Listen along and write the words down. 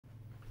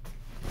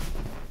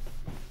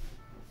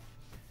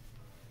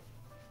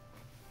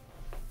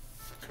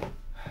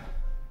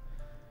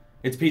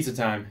It's pizza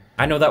time.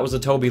 I know that was a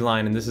Toby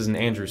line and this is an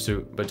Andrew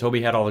suit, but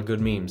Toby had all the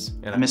good memes.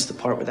 And I missed the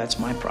part where that's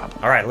my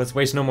problem. Alright, let's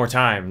waste no more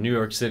time. New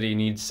York City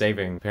needs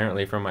saving,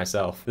 apparently from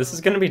myself. This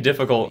is gonna be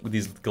difficult with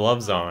these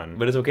gloves on,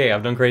 but it's okay.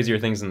 I've done crazier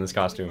things in this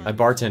costume. I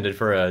bartended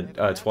for a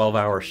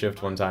 12-hour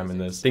shift one time in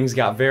this. Things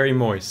got very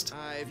moist.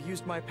 I've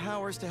used my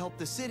powers to help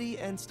the city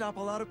and stop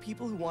a lot of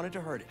people who wanted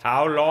to hurt it.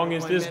 How long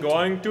is this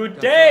going to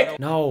take?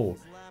 No,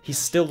 he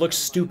still looks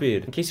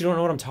stupid. In case you don't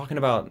know what I'm talking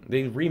about,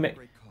 they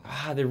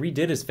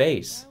redid his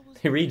face.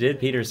 They redid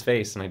Peter's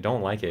face, and I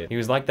don't like it. He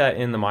was like that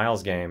in the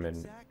Miles game,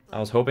 and I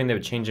was hoping they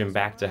would change him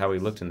back to how he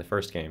looked in the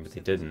first game, but they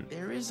didn't.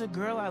 There is a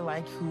girl I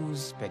like who's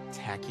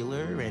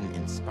spectacular and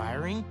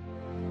inspiring,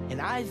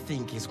 and I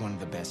think is one of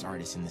the best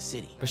artists in the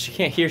city. But she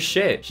can't hear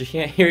shit. She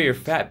can't hear your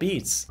fat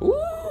beats.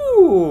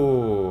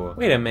 Ooh!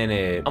 Wait a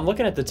minute. I'm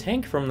looking at the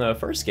tank from the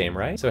first game,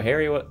 right? So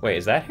Harry, wait,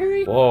 is that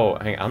Harry? Whoa,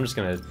 hang on, I'm just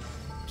gonna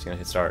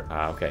hit start.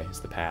 Ah, okay, it's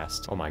the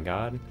past. Oh my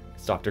god,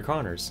 it's Dr.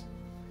 Connors.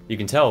 You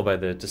can tell by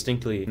the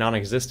distinctly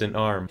non-existent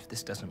arm. If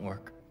this doesn't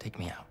work, take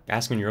me out.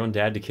 Asking your own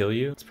dad to kill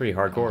you? It's pretty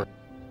hardcore.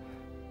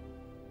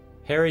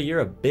 Harry, you're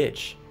a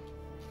bitch.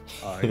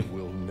 I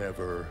will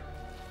never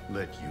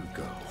let you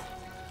go.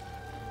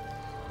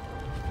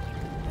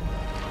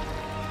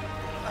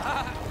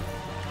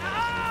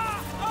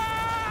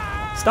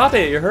 Stop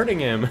it, you're hurting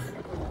him.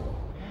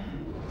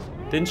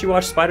 Didn't you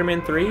watch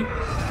Spider-Man 3?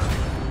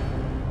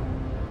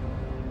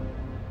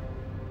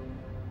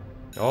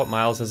 Oh,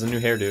 Miles has a new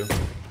hairdo.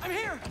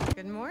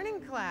 Good morning,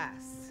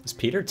 class. Is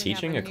Peter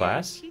teaching a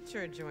class?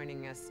 Teacher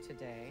joining us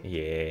today.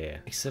 Yeah.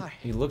 Except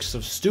he looks so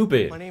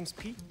stupid. My name's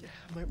Pete.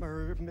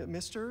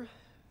 Mr.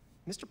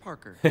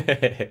 Parker.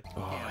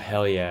 Oh,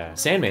 hell yeah.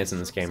 Sandman's in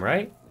this game,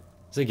 right?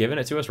 Is he giving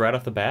it to us right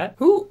off the bat?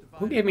 Who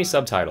gave me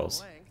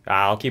subtitles?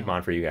 I'll keep them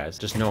on for you guys.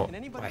 Just know,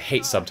 I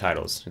hate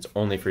subtitles. It's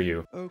only for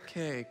you.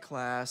 Okay,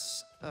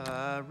 class.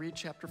 Read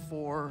chapter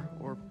 4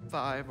 or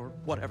 5 or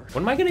whatever.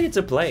 When am I gonna get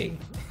to play?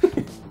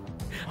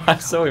 I'm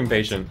so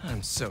impatient.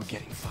 I'm so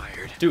getting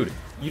fired. Dude,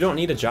 you don't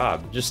need a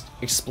job. Just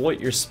exploit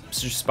your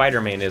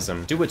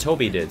Spider-Manism. Do what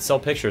Toby did. Sell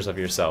pictures of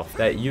yourself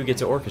that you get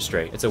to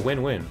orchestrate. It's a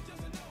win-win.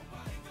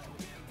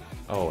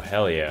 Oh,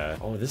 hell yeah.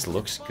 Oh, this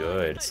looks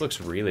good. This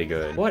looks really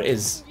good. Why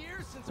does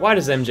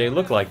MJ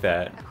look like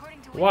that?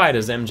 Why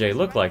does MJ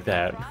look like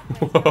that?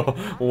 Whoa,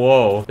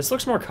 whoa. This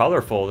looks more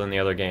colorful than the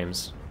other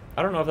games.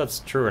 I don't know if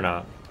that's true or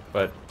not,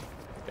 but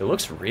it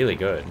looks really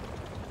good.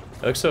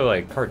 It looks so,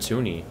 like,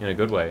 cartoony in a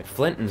good way.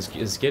 Flint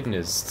is getting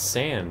his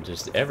sand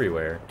just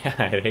everywhere.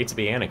 I'd hate to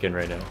be Anakin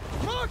right now.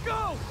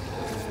 Marco!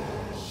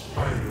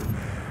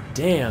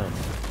 Damn.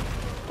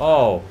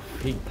 Oh,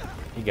 he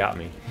got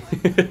me.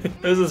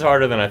 This is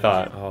harder than I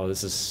thought. Oh,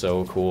 this is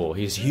so cool.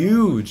 He's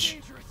huge.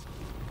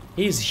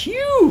 He's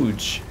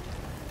huge.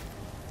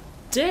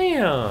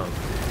 Damn.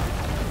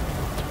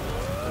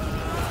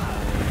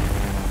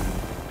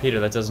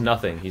 Peter, that does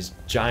nothing. He's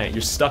giant.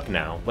 You're stuck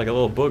now, like a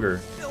little booger.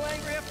 Still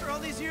angry after all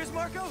these years,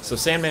 Marco? So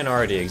Sandman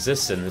already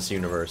exists in this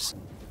universe.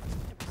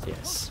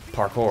 Yes.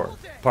 Parkour.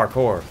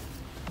 Parkour.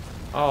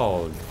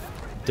 Oh,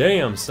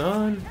 damn,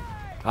 son.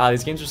 Ah,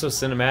 these games are so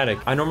cinematic.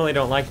 I normally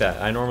don't like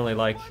that. I normally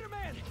like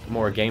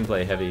more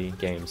gameplay-heavy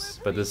games,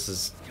 but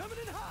this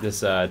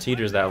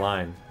teeters that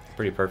line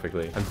pretty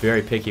perfectly. I'm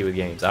very picky with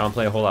games. I don't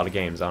play a whole lot of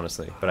games,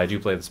 honestly, but I do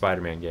play the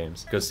Spider-Man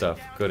games. Good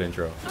stuff. Good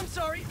intro. I'm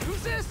sorry,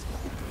 who's this?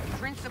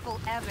 Principal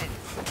Evans.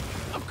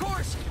 Of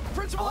course,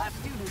 Principal All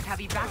students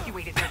have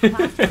evacuated their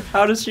classroom.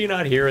 How does she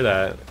not hear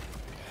that?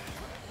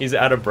 He's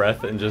out of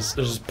breath and there's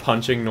just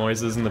punching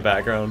noises in the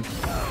background.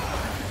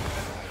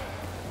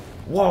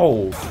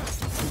 Whoa!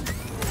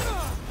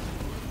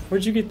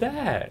 Where'd you get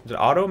that? Did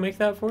Auto make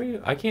that for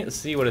you? I can't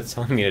see what it's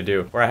telling me to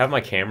do. Where I have my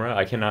camera,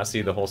 I cannot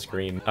see the whole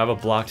screen. I have a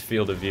blocked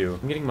field of view.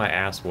 I'm getting my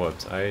ass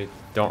whooped. I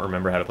don't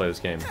remember how to play this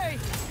game. Hey,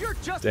 you're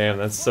just Damn,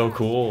 that's so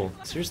cool.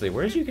 Seriously,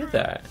 where did you get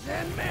that?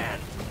 Sandman.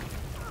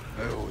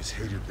 I always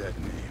hated that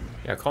name.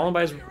 Yeah, call him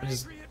by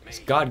his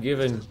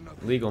God-given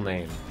legal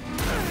name.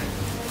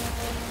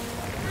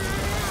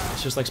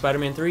 It's just like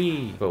Spider-Man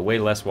 3, but way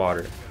less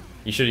water.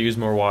 You should have used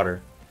more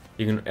water.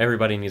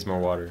 Everybody needs more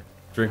water.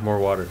 Drink more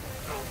water.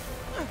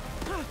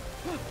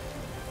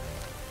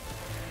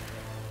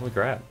 Holy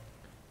crap.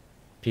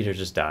 Peter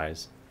just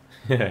dies.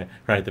 Right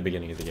at the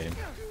beginning of the game.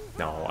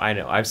 No, I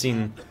know. I've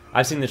seen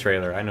the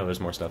trailer. I know there's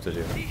more stuff to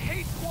do. He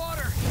hates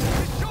water.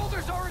 His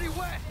shoulder's already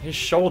wet. His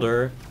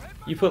shoulder?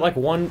 You put like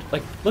one,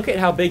 look at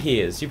how big he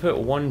is. You put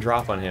one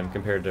drop on him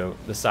compared to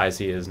the size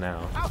he is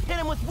now. I'll hit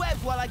him with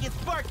webs while I get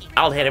sparky.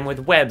 I'll hit him with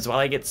webs while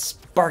I get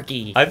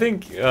sparky. I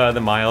think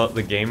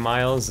the game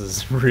Miles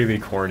is really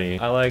corny.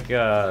 I like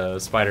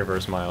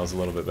Spider-Verse Miles a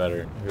little bit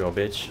better. Here we go,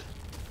 bitch.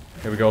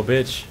 Here we go,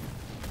 bitch.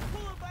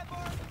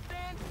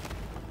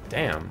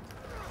 Damn.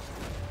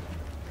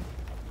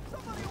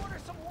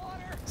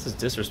 This is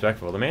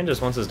disrespectful. The man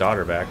just wants his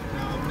daughter back.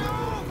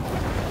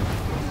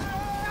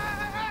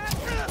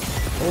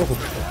 Oh.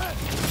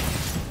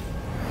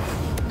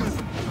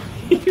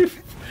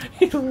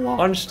 He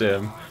launched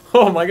him.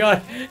 Oh my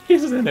god,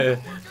 he's in it.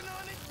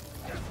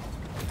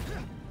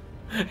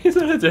 He's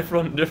in a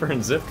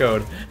different zip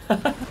code. Time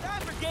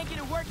for Genki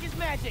to work his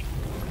magic.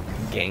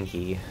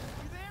 Genki.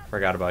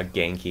 Forgot about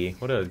Genki.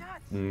 What a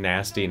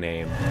nasty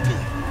name.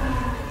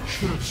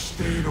 Should have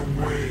stayed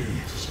away,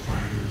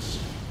 spiders.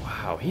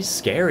 Wow, he's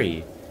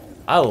scary.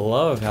 I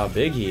love how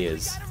big he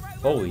is.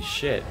 Holy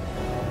shit.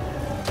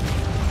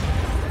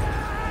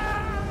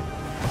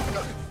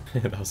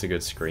 That was a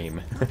good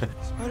scream.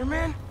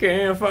 Spider-Man?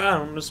 Can't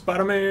find the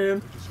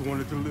Spider-Man. Just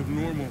wanted to live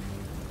normal,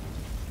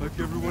 like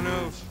everyone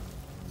else.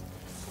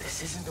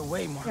 This isn't the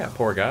way, Marco. Yeah,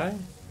 poor guy.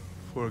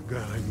 For a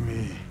guy like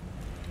me,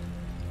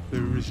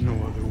 there is no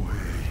other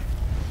way.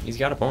 He's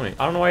got a point.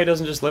 I don't know why he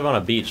doesn't just live on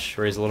a beach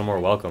where he's a little more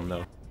welcome,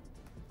 though.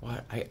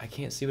 What? I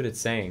can't see what it's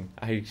saying.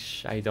 I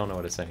don't know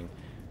what it's saying.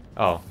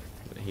 Oh,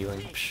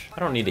 healing. Psh, I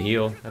don't need to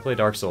heal. I play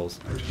Dark Souls.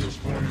 I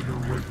just wanted a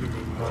regular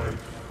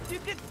life. You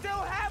can still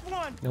have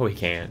one. No, he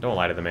can't. Don't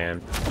lie to the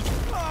man.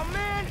 Oh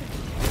man.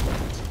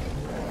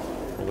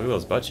 Oh, look at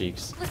those butt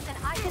cheeks. Listen,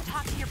 I can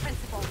talk to your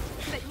principal,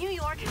 but New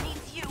York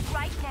needs you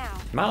right now.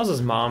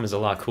 Miles' mom is a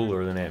lot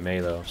cooler than Aunt May,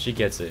 though. She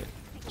gets it.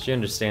 She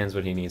understands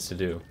what he needs to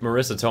do.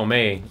 Marissa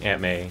Tomei,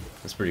 Aunt May,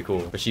 is pretty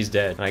cool, but she's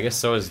dead. And I guess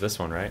so is this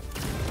one, right?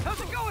 How's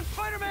it going,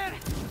 Spider-Man?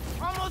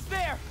 Almost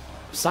there.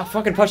 Stop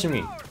fucking punching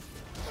me.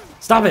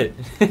 Stop it.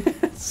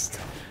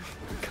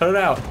 Cut it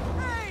out.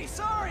 Hey,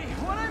 sorry.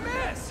 What'd I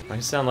miss? I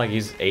sound like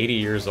he's 80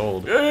 years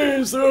old.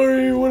 Hey,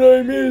 sorry, what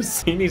I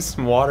miss? He needs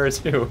some water,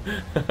 too.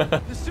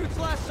 The suit's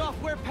last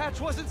software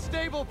patch wasn't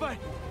stable, but...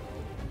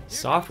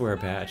 Software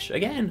patch.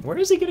 Again, where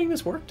is he getting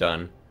this work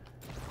done?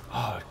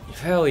 Oh,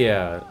 hell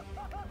yeah.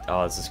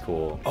 Oh, this is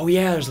cool. Oh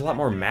yeah, there's a lot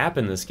more map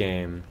in this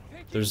game.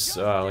 There's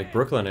like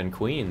Brooklyn and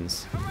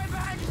Queens. I'm right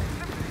behind you.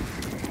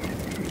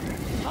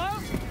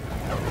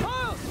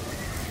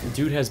 Miles?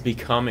 Dude has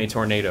become a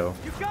tornado.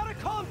 You gotta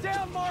calm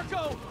down,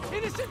 Marco.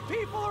 Innocent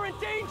people are in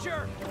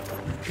danger.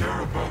 You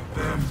care about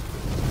them,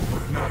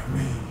 but not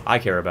me. I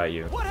care about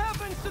you. What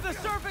happens to the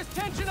surface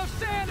tension of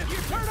sand if you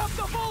turn up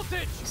the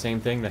voltage?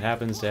 Same thing that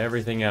happens to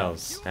everything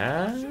else.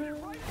 Huh?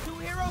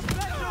 Two-hero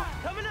special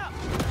coming up.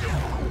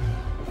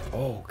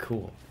 Oh,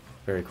 cool.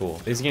 Very cool.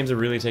 These games are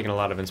really taking a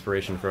lot of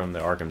inspiration from the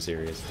Arkham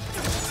series.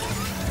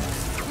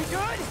 We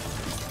good?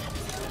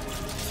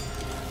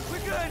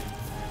 We're good.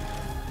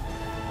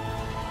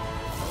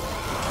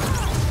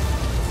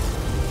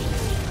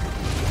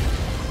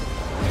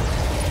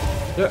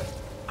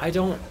 I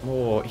don't...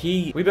 Oh,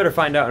 we better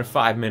find out in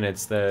 5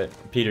 minutes that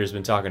Peter's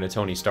been talking to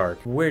Tony Stark.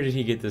 Where did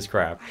he get this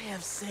crap? I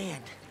have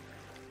sand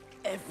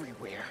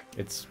everywhere.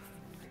 It's...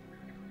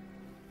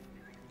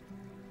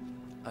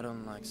 I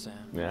don't like sand.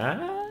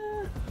 Ah?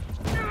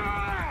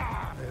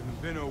 I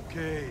haven't been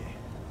okay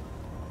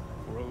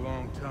for a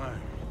long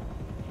time.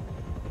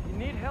 You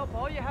need help,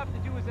 all you have to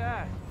do is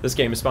ask. This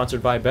game is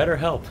sponsored by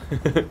BetterHelp.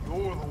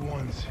 You're the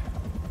ones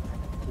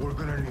who are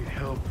gonna need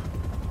help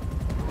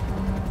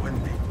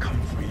when they come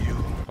for you.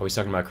 Oh, he's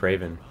talking about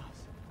Kraven.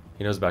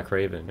 He knows about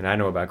Kraven, and I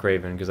know about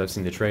Kraven because I've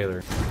seen the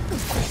trailer.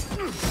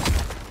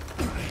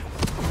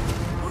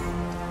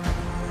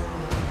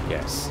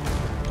 Yes.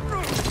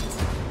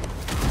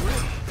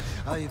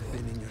 I've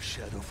been in your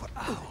shadow for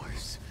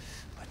hours,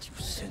 but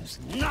you sense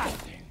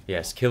nothing.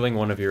 Yes, killing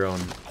one of your own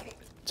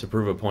to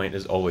prove a point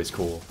is always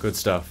cool. Good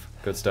stuff.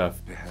 Good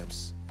stuff.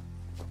 Perhaps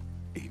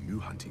a new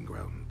hunting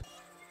ground.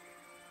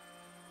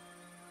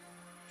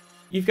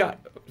 You've got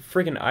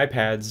freaking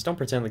iPads. Don't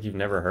pretend like you've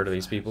never heard of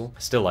these people. I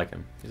still like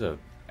him. He's a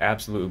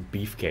absolute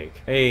beefcake.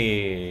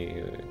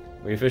 Hey,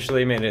 we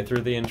officially made it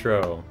through the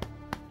intro.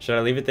 Should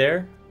I leave it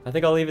there? I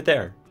think I'll leave it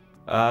there.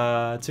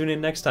 Tune in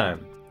next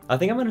time. I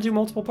think I'm gonna do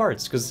multiple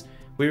parts because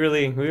we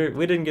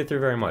didn't get through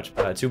very much.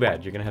 Too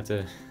bad. You're gonna have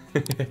to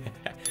you're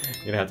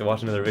gonna have to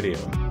watch another video.